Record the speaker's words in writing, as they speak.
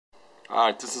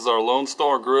Alright, this is our Lone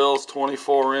Star Grillz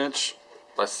 24-inch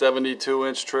by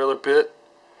 72-inch trailer pit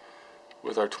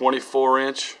with our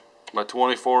 24-inch by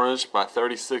 24-inch by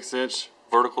 36-inch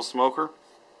vertical smoker.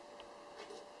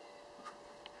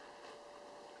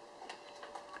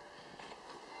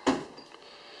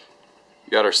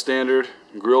 Got our standard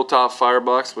grill top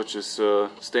firebox, which is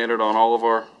standard on all of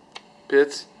our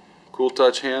pits. Cool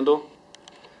touch handle,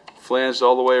 flanged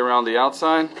all the way around the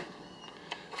outside,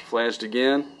 flanged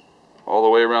again all the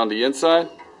way around the inside.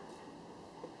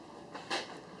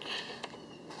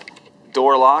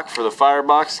 Door lock for the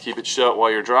firebox, keep it shut while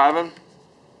you're driving.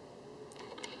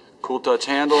 Cool touch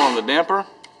handle on the damper.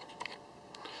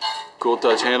 Cool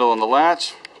touch handle on the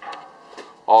latch.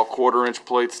 All 1/4-inch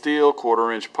plate steel,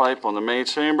 1/4-inch pipe on the main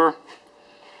chamber.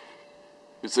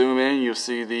 You zoom in, you'll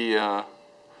see the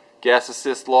gas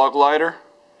assist log lighter.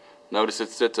 Notice it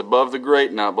sits above the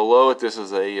grate, not below it. This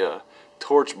is a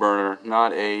torch burner,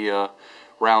 not a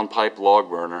round pipe log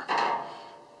burner.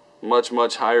 Much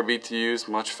higher BTUs,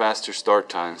 much faster start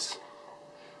times.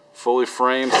 Fully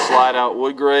framed slide out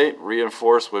wood grate,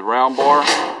 reinforced with round bar.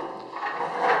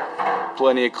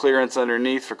 Plenty of clearance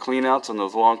underneath for cleanouts on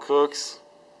those long cooks.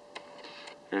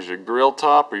 Here's your grill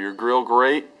top or your grill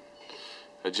grate.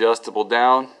 Adjustable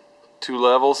down, 2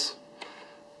 levels.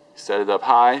 Set it up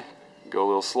high, go a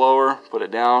little slower, put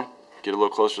it down, get a little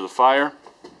closer to the fire.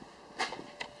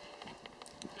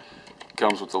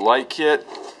 Comes with the light kit.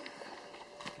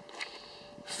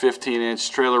 15-inch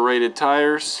trailer rated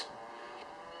tires.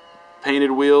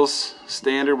 Painted wheels,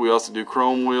 standard. We also do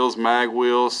chrome wheels, mag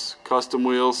wheels, custom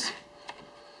wheels.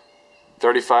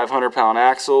 3,500 pound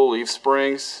axle, leaf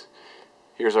springs.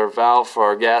 Here's our valve for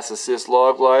our gas assist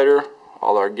log lighter.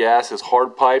 All our gas is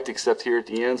hard piped except here at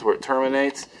the ends where it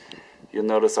terminates. You'll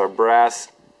notice our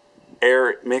brass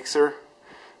air mixer.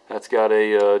 That's got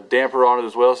a damper on it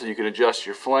as well, so you can adjust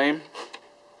your flame.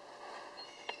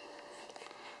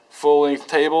 Full length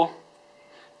table,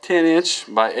 10-inch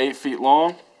by 8 feet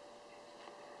long.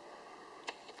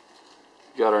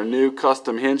 Got our new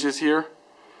custom hinges here,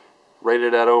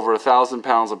 rated at over 1,000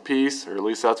 pounds a piece, or at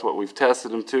least that's what we've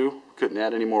tested them to. Couldn't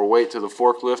add any more weight to the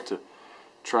forklift to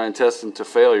try and test them to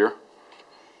failure.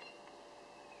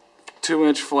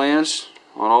 2-inch flange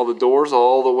on all the doors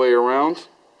all the way around.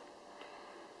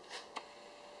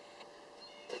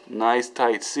 Nice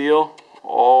tight seal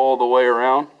all the way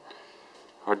around.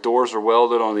 Our doors are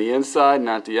welded on the inside,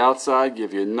 not the outside.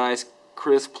 Give you a nice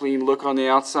crisp clean look on the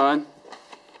outside.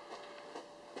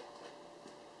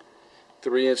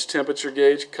 3-inch temperature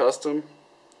gauge, custom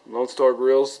Lone Star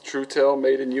Grillz, True Tail,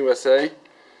 made in USA.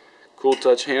 Cool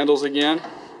touch handles again.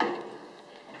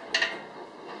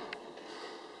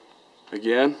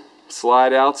 Again,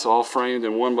 slide outs, all framed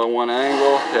in 1x1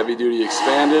 angle, heavy duty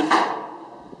expanded.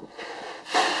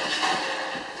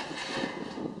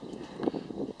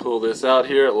 Pull this out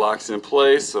here, it locks in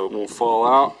place so it won't fall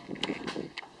out.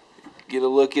 Get a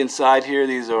look inside here.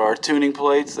 These are our tuning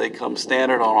plates. They come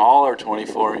standard on all our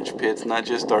 24-inch pits, not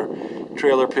just our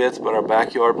trailer pits, but our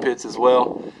backyard pits as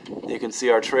well. You can see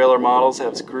our trailer models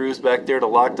have screws back there to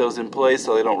lock those in place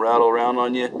so they don't rattle around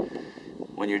on you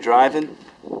when you're driving.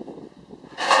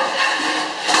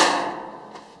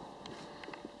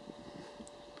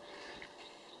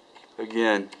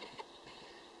 Again,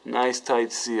 nice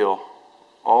tight seal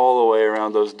all the way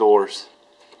around those doors.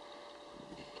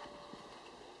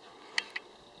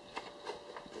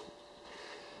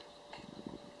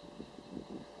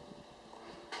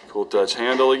 Cool touch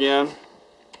handle again.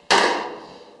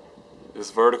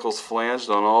 This vertical's flanged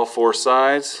on all 4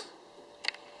 sides.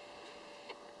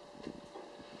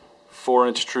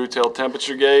 4-inch True Tail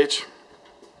temperature gauge.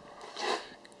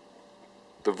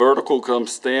 The vertical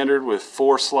comes standard with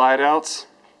 4 slide outs.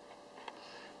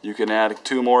 You can add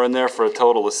 2 more in there for a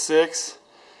total of 6.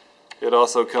 It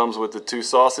also comes with the 2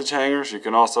 sausage hangers. You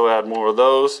can also add more of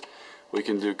those. We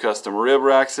can do custom rib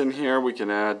racks in here. We can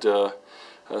add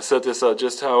set this up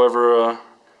just however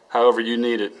you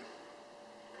need it.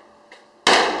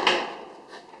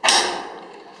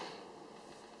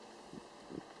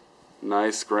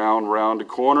 Nice ground rounded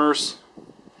corners.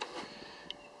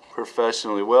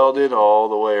 Professionally welded all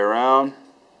the way around.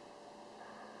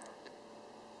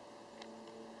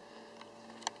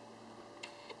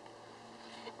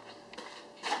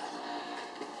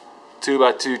 Two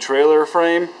by 2 trailer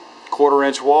frame,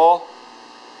 1/4-inch wall.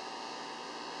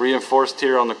 Reinforced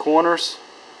here on the corners.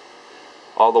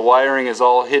 All the wiring is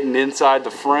all hidden inside the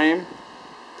frame.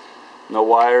 No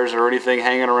wires or anything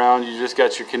hanging around. You just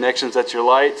got your connections at your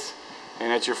lights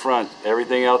and at your front.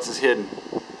 Everything else is hidden.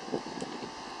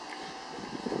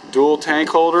 Dual tank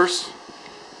holders.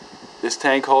 This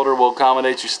tank holder will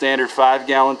accommodate your standard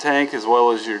 5-gallon tank as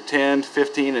well as your 10,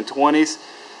 15, and 20s.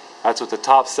 That's what the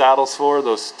top saddle's for.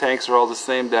 Those tanks are all the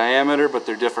same diameter, but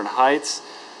they're different heights.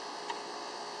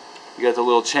 You got the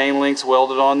little chain links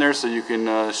welded on there, so you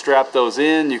can strap those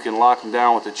in. You can lock them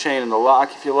down with the chain and the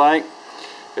lock if you like.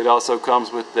 It also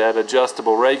comes with that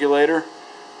adjustable regulator.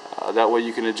 That way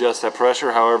you can adjust that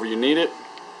pressure however you need it.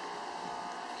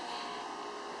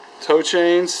 Toe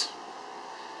chains,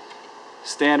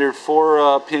 standard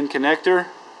 4-pin connector,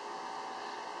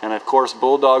 and of course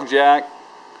bulldog jack,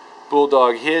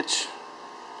 bulldog hitch.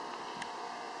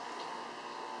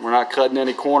 We're not cutting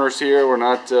any corners here. We're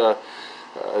not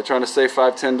trying to save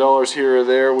 $5–10 here or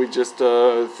there. We just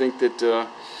think that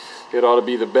it ought to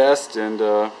be the best, and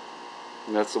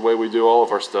that's the way we do all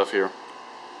of our stuff here.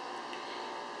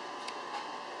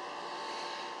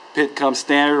 Pit comes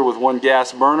standard with 1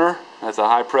 gas burner. That's a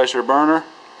high pressure burner.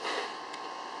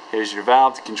 Here's your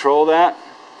valve to control that.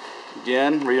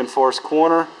 Again, reinforced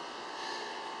corner.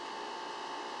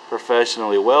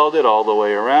 Professionally welded all the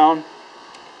way around.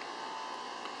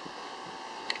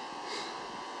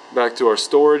 Back to our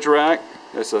storage rack.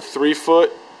 It's a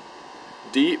 3-foot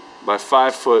deep by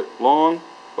 5-foot long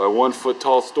by 1-foot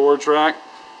tall storage rack,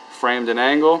 framed in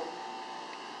angle.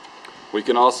 We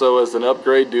can also, as an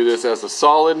upgrade, do this as a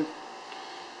solid,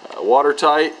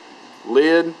 watertight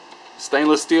lid,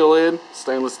 stainless steel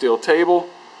table.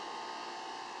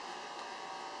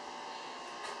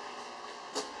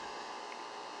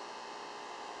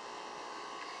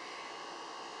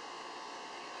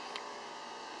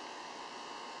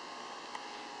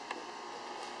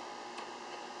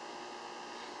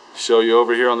 Show you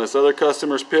over here on this other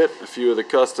customer's pit a few of the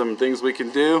custom things we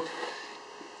can do.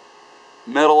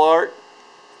 Metal art,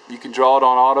 you can draw it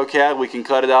on AutoCAD. We can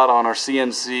cut it out on our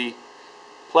CNC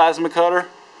plasma cutter.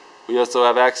 We also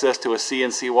have access to a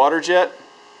CNC water jet.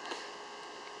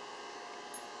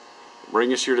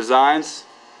 Bring us your designs.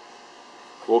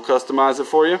 We'll customize it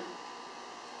for you.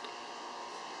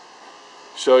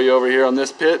 Show you over here on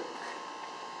this pit.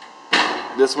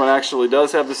 This one actually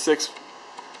does have the 6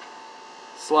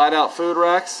 slide out food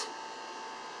racks.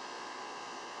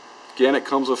 Again, it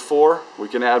comes with 4. We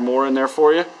can add more in there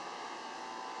for you.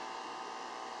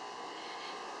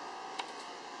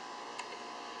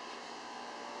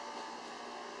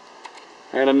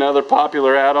 And another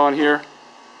popular add-on here,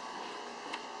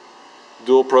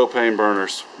 dual propane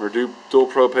burners, or dual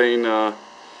propane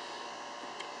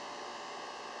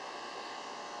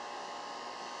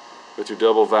with your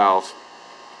double valve.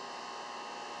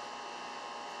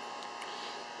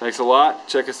 Thanks a lot.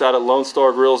 Check us out at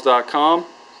LoneStarGrills.com,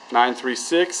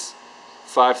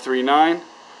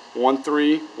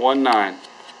 936-539-1319.